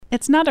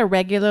It's not a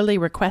regularly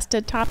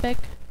requested topic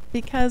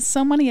because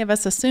so many of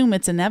us assume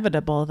it's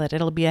inevitable that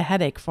it'll be a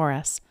headache for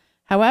us.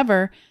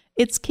 However,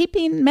 it's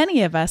keeping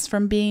many of us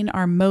from being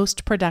our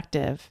most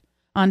productive.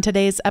 On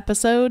today's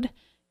episode,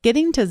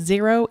 getting to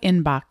zero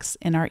inbox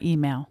in our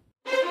email.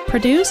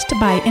 Produced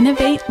by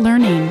Innovate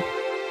Learning,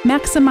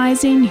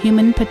 maximizing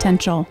human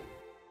potential.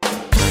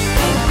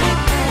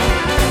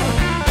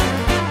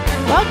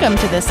 Welcome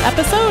to this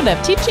episode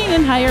of Teaching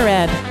in Higher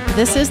Ed.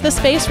 This is the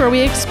space where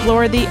we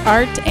explore the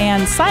art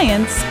and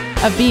science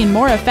of being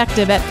more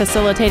effective at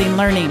facilitating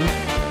learning.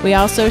 We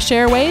also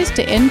share ways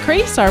to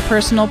increase our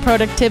personal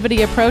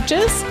productivity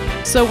approaches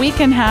so we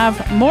can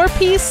have more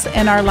peace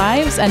in our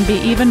lives and be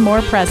even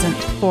more present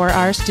for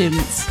our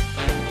students.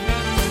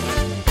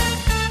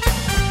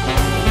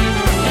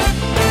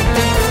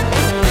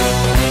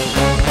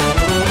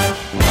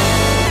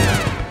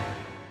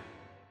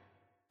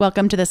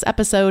 Welcome to this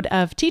episode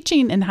of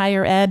Teaching in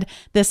Higher Ed.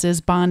 This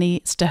is Bonnie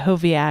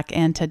Stachowiak,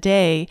 and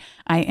today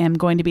I am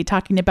going to be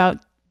talking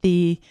about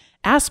the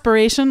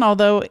aspiration,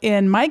 although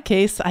in my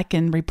case, I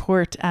can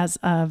report as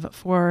of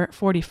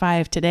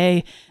 4:45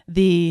 today,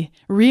 the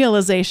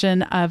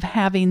realization of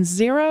having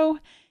zero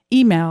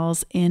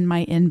emails in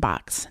my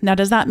inbox. Now,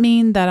 does that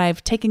mean that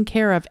I've taken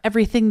care of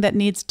everything that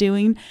needs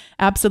doing?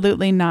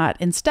 Absolutely not.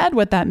 Instead,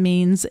 what that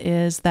means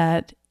is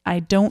that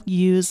I don't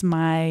use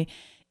my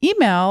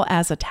email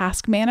as a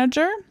task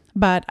manager,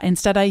 but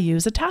instead I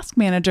use a task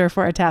manager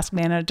for a task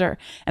manager.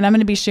 And I'm going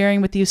to be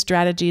sharing with you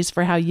strategies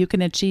for how you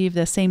can achieve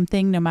the same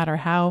thing no matter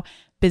how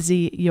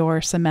busy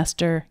your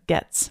semester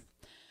gets.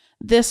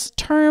 This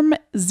term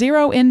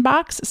zero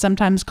inbox,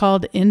 sometimes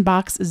called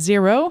inbox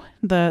zero,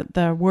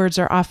 the words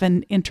are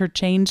often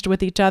interchanged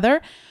with each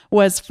other,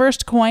 was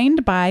first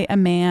coined by a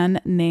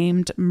man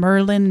named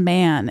Merlin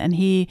Mann, and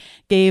he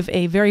gave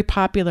a very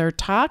popular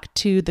talk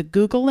to the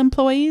Google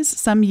employees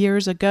some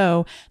years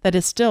ago that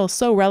is still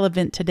so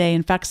relevant today.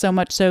 In fact, so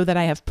much so that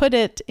I have put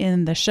it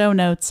in the show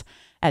notes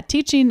at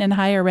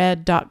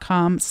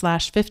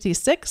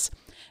teachinginhighered.com/56.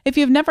 If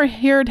you've never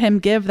heard him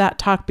give that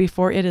talk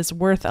before, it is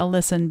worth a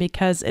listen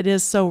because it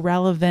is so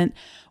relevant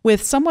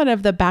with somewhat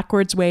of the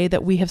backwards way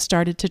that we have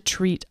started to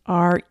treat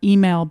our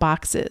email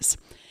boxes.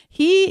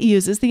 He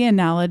uses the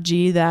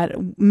analogy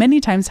that many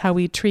times how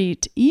we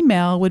treat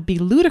email would be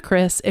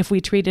ludicrous if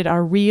we treated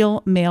our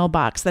real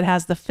mailbox that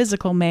has the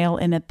physical mail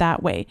in it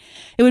that way.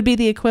 It would be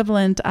the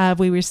equivalent of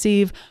we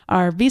receive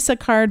our Visa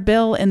card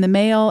bill in the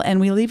mail and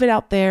we leave it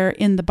out there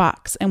in the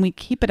box, and we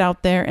keep it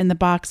out there in the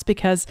box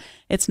because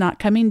it's not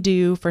coming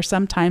due for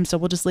some time, so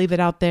we'll just leave it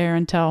out there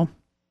until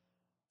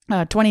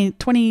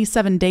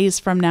 27 days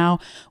from now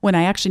when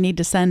I actually need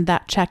to send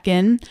that check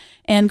in,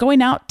 and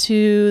going out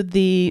to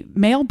the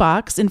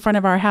mailbox in front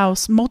of our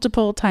house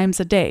multiple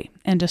times a day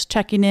and just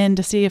checking in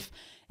to see if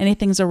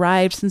anything's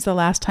arrived since the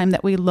last time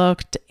that we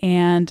looked,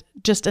 and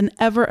just an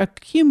ever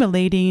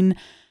accumulating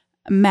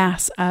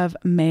mass of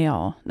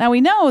mail. Now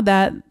we know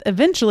that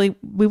eventually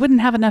we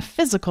wouldn't have enough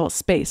physical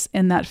space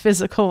in that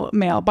physical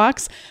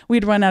mailbox.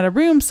 We'd run out of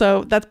room.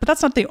 But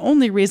that's not the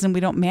only reason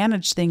we don't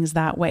manage things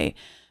that way.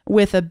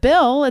 With a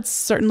bill, it's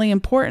certainly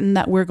important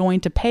that we're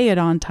going to pay it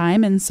on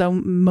time. And so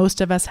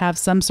most of us have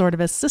some sort of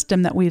a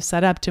system that we've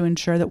set up to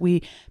ensure that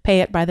we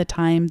pay it by the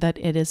time that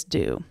it is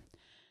due.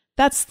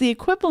 That's the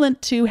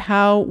equivalent to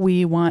how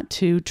we want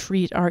to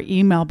treat our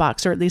email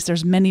box, or at least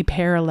there's many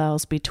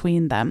parallels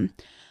between them.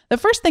 The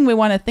first thing we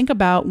want to think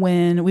about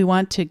when we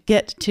want to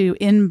get to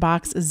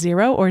inbox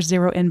zero or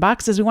zero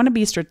inbox is we want to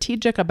be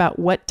strategic about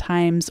what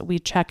times we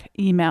check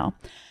email.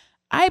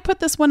 I put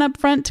this one up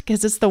front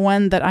because it's the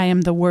one that I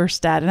am the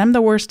worst at, and I'm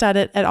the worst at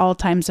it at all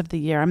times of the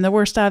year. I'm the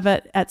worst of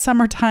it at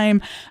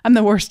summertime. I'm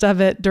the worst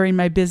of it during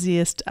my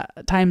busiest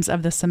times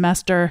of the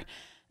semester.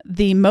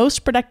 The most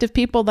productive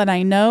people that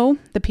I know,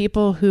 the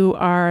people who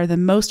are the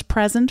most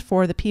present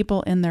for the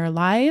people in their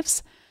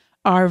lives,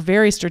 are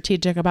very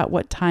strategic about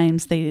what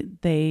times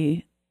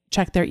they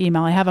check their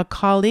email. I have a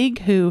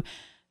colleague who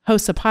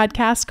hosts a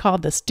podcast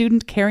called the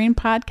Student Caring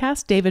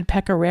Podcast, David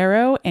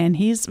Pecoraro, and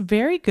he's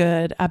very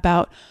good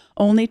about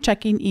only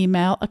checking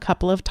email a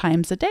couple of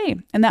times a day.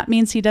 And that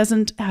means he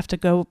doesn't have to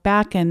go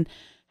back and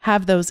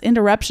have those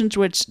interruptions,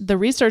 which the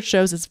research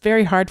shows it's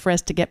very hard for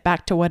us to get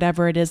back to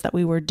whatever it is that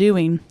we were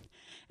doing.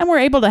 And we're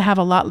able to have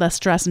a lot less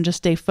stress and just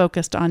stay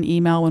focused on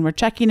email when we're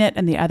checking it,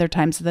 and the other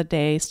times of the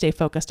day, stay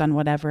focused on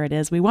whatever it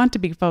is we want to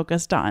be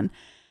focused on.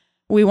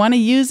 We want to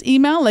use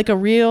email like a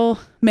real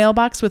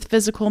mailbox with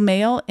physical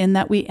mail in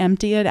that we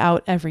empty it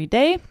out every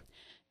day,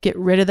 get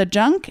rid of the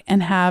junk,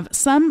 and have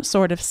some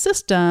sort of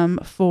system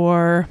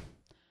for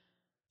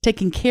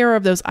taking care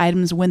of those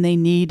items when they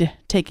need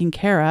taken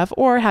care of,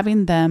 or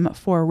having them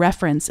for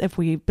reference if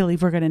we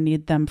believe we're going to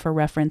need them for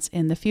reference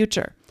in the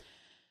future.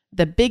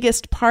 The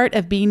biggest part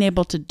of being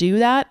able to do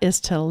that is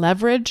to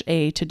leverage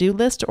a to-do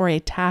list or a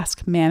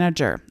task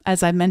manager.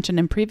 As I mentioned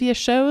in previous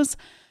shows,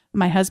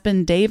 my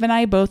husband Dave and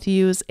I both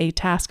use a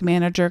task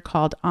manager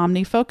called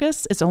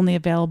OmniFocus. It's only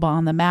available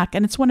on the Mac,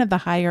 and it's one of the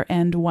higher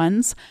end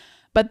ones.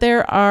 But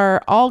there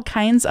are all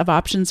kinds of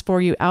options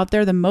for you out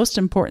there. The most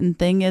important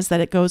thing is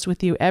that it goes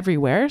with you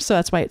everywhere. So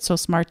that's why it's so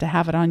smart to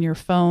have it on your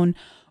phone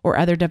or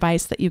other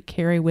device that you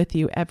carry with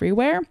you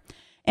everywhere.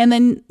 And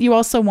then you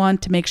also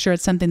want to make sure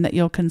it's something that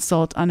you'll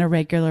consult on a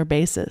regular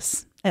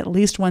basis, at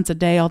least once a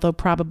day, although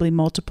probably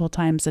multiple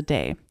times a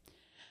day.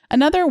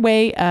 Another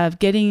way of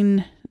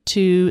getting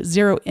to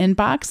zero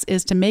inbox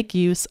is to make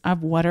use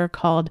of what are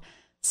called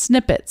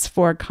snippets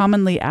for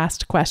commonly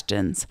asked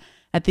questions.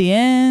 At the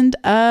end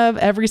of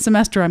every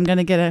semester, I'm going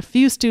to get a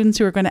few students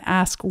who are going to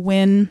ask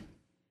when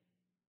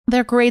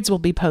their grades will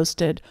be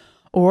posted,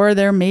 or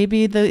there may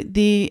be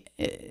the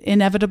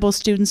inevitable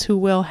students who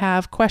will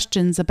have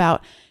questions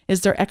about,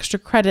 is there extra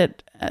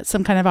credit,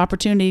 some kind of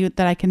opportunity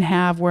that I can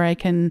have where I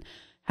can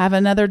have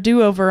another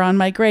do-over on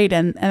my grade,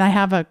 and I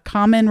have a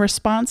common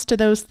response to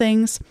those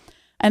things.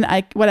 And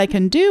what I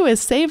can do is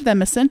save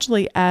them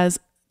essentially as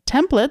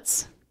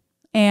templates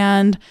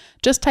and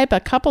just type a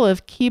couple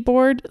of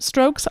keyboard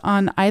strokes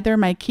on either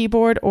my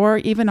keyboard or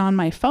even on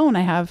my phone.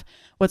 I have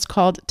what's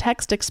called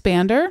Text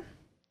Expander,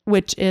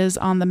 which is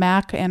on the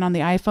Mac and on the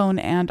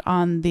iPhone and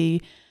on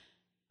the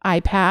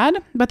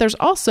iPad. But there's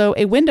also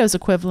a Windows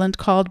equivalent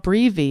called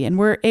Breevy, and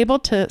we're able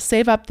to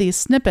save up these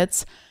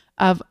snippets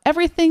of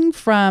everything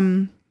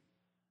from,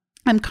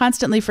 I'm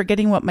constantly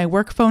forgetting what my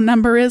work phone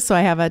number is, so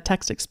I have a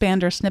Text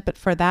Expander snippet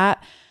for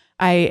that.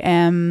 I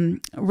am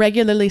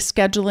regularly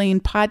scheduling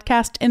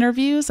podcast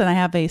interviews, and I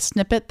have a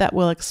snippet that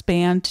will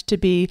expand to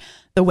be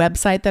the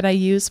website that I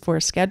use for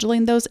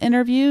scheduling those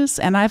interviews.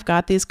 And I've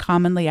got these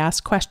commonly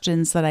asked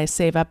questions that I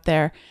save up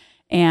there.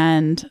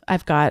 And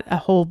I've got a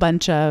whole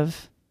bunch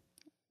of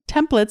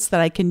templates that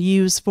I can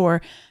use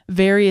for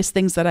various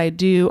things that I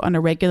do on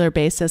a regular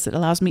basis. It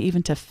allows me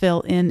even to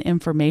fill in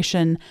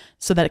information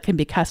so that it can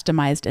be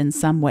customized in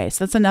some way.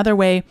 So that's another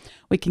way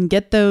we can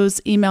get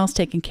those emails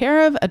taken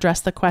care of,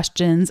 address the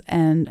questions,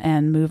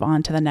 and move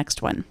on to the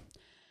next one.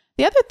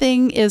 The other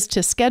thing is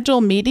to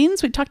schedule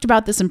meetings. We talked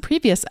about this in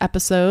previous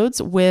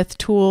episodes with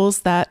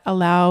tools that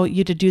allow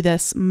you to do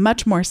this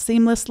much more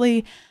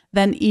seamlessly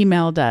than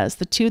email does.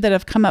 The two that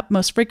have come up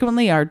most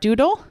frequently are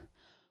Doodle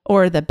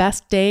or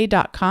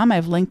thebestday.com.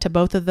 I've linked to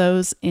both of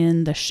those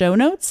in the show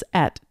notes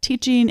at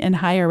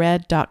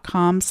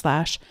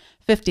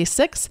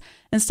teachinginhighered.com/56.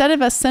 Instead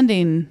of us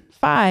sending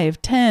 5,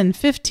 10,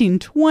 15,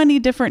 20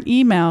 different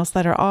emails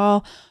that are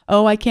all,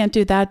 oh, I can't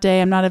do that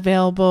day, I'm not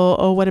available,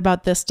 oh, what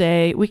about this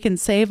day? We can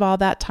save all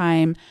that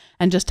time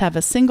and just have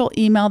a single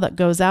email that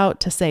goes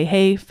out to say,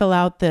 hey, fill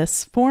out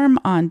this form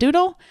on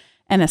Doodle,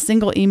 and a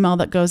single email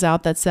that goes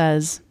out that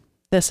says,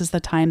 this is the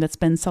time that's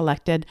been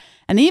selected,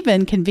 and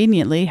even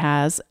conveniently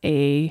has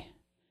a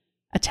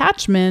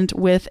attachment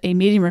with a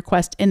meeting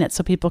request in it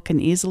so people can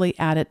easily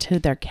add it to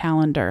their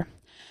calendar.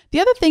 The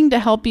other thing to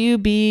help you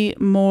be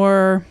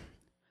more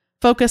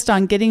focused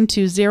on getting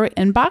to zero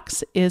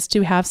inbox is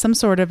to have some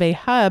sort of a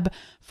hub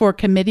for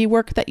committee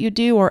work that you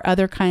do or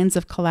other kinds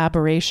of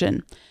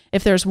collaboration.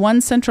 If there's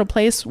one central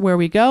place where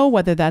we go,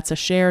 whether that's a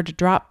shared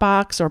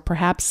Dropbox or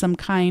perhaps some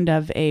kind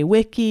of a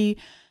wiki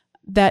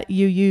that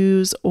you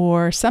use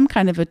or some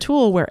kind of a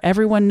tool where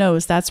everyone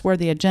knows that's where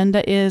the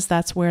agenda is,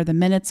 that's where the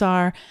minutes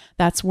are,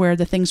 that's where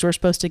the things we're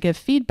supposed to give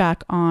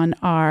feedback on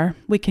are,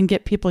 we can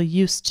get people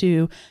used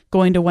to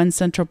going to one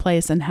central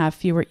place and have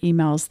fewer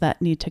emails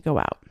that need to go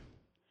out.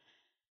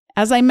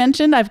 As I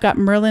mentioned, I've got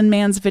Merlin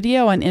Mann's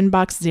video on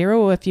Inbox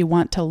Zero if you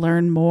want to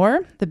learn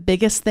more. The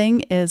biggest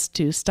thing is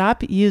to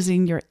stop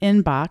using your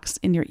inbox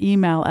in your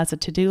email as a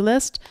to-do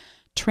list.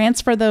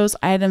 Transfer those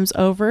items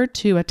over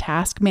to a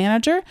task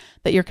manager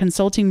that you're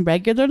consulting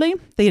regularly.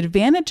 The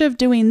advantage of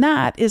doing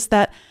that is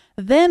that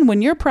then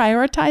when you're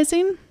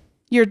prioritizing,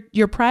 you're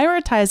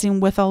prioritizing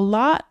with a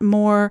lot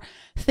more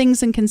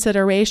things in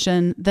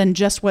consideration than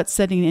just what's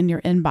sitting in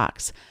your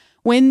inbox.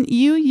 When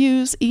you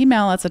use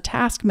email as a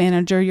task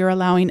manager, you're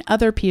allowing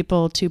other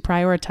people to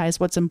prioritize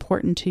what's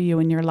important to you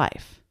in your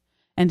life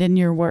and in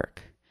your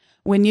work.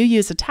 When you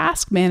use a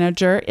task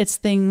manager, it's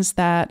things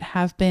that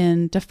have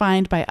been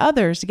defined by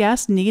others.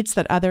 Yes, needs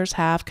that others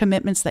have,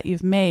 commitments that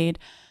you've made,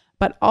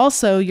 but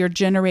also you're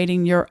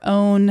generating your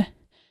own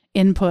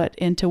input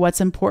into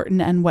what's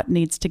important and what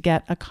needs to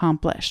get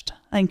accomplished.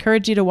 I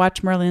encourage you to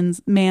watch Merlin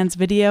Mann's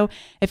video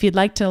if you'd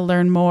like to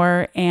learn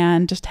more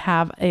and just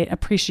have an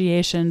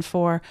appreciation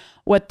for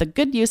what the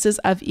good uses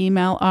of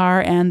email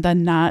are and the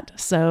not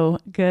so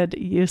good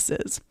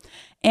uses.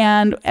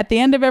 And at the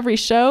end of every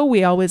show,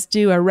 we always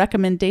do a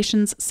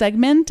recommendations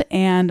segment.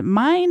 And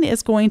mine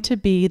is going to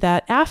be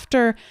that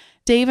after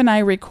Dave and I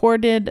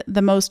recorded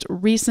the most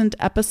recent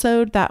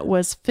episode, that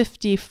was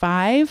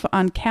 55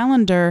 on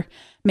calendar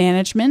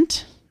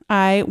management,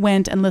 I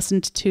went and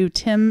listened to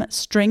Tim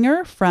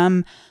Stringer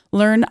from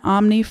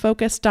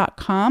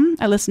LearnOmnifocus.com.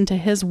 I listened to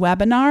his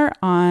webinar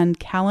on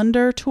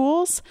calendar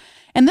tools.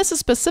 And this is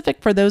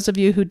specific for those of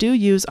you who do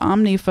use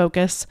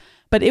OmniFocus,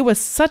 But it was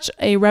such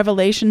a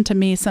revelation to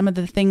me, some of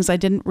the things I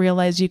didn't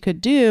realize you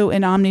could do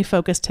in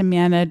OmniFocus to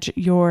manage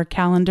your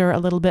calendar a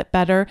little bit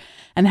better,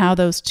 and how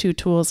those two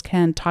tools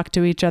can talk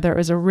to each other. It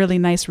was a really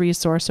nice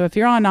resource. So if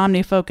you're on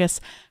OmniFocus,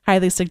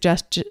 highly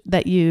suggest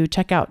that you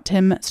check out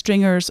Tim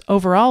Stringer's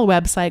overall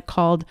website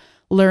called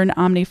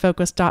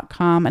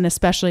learnomnifocus.com, and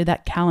especially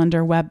that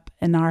calendar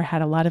webinar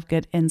had a lot of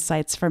good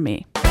insights for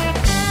me.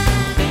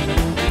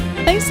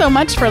 Thanks so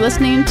much for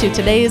listening to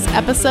today's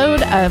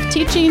episode of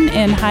Teaching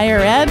in Higher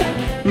Ed.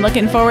 I'm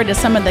looking forward to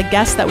some of the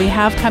guests that we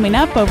have coming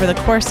up over the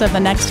course of the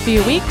next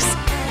few weeks.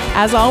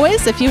 As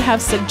always, if you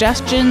have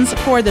suggestions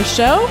for the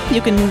show,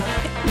 you can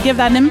give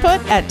that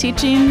input at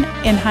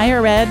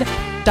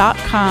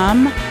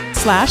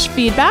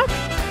teachinginhighered.com/feedback.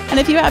 And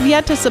if you have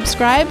yet to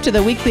subscribe to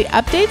the weekly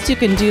updates, you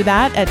can do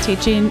that at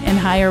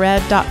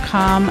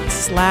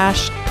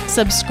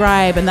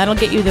teachinginhighered.com/subscribe. And that'll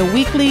get you the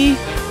weekly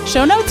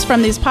show notes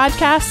from these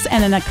podcasts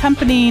and an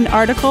accompanying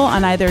article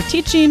on either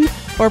teaching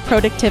or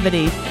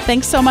productivity.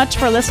 Thanks so much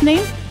for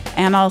listening,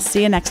 and I'll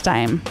see you next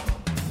time.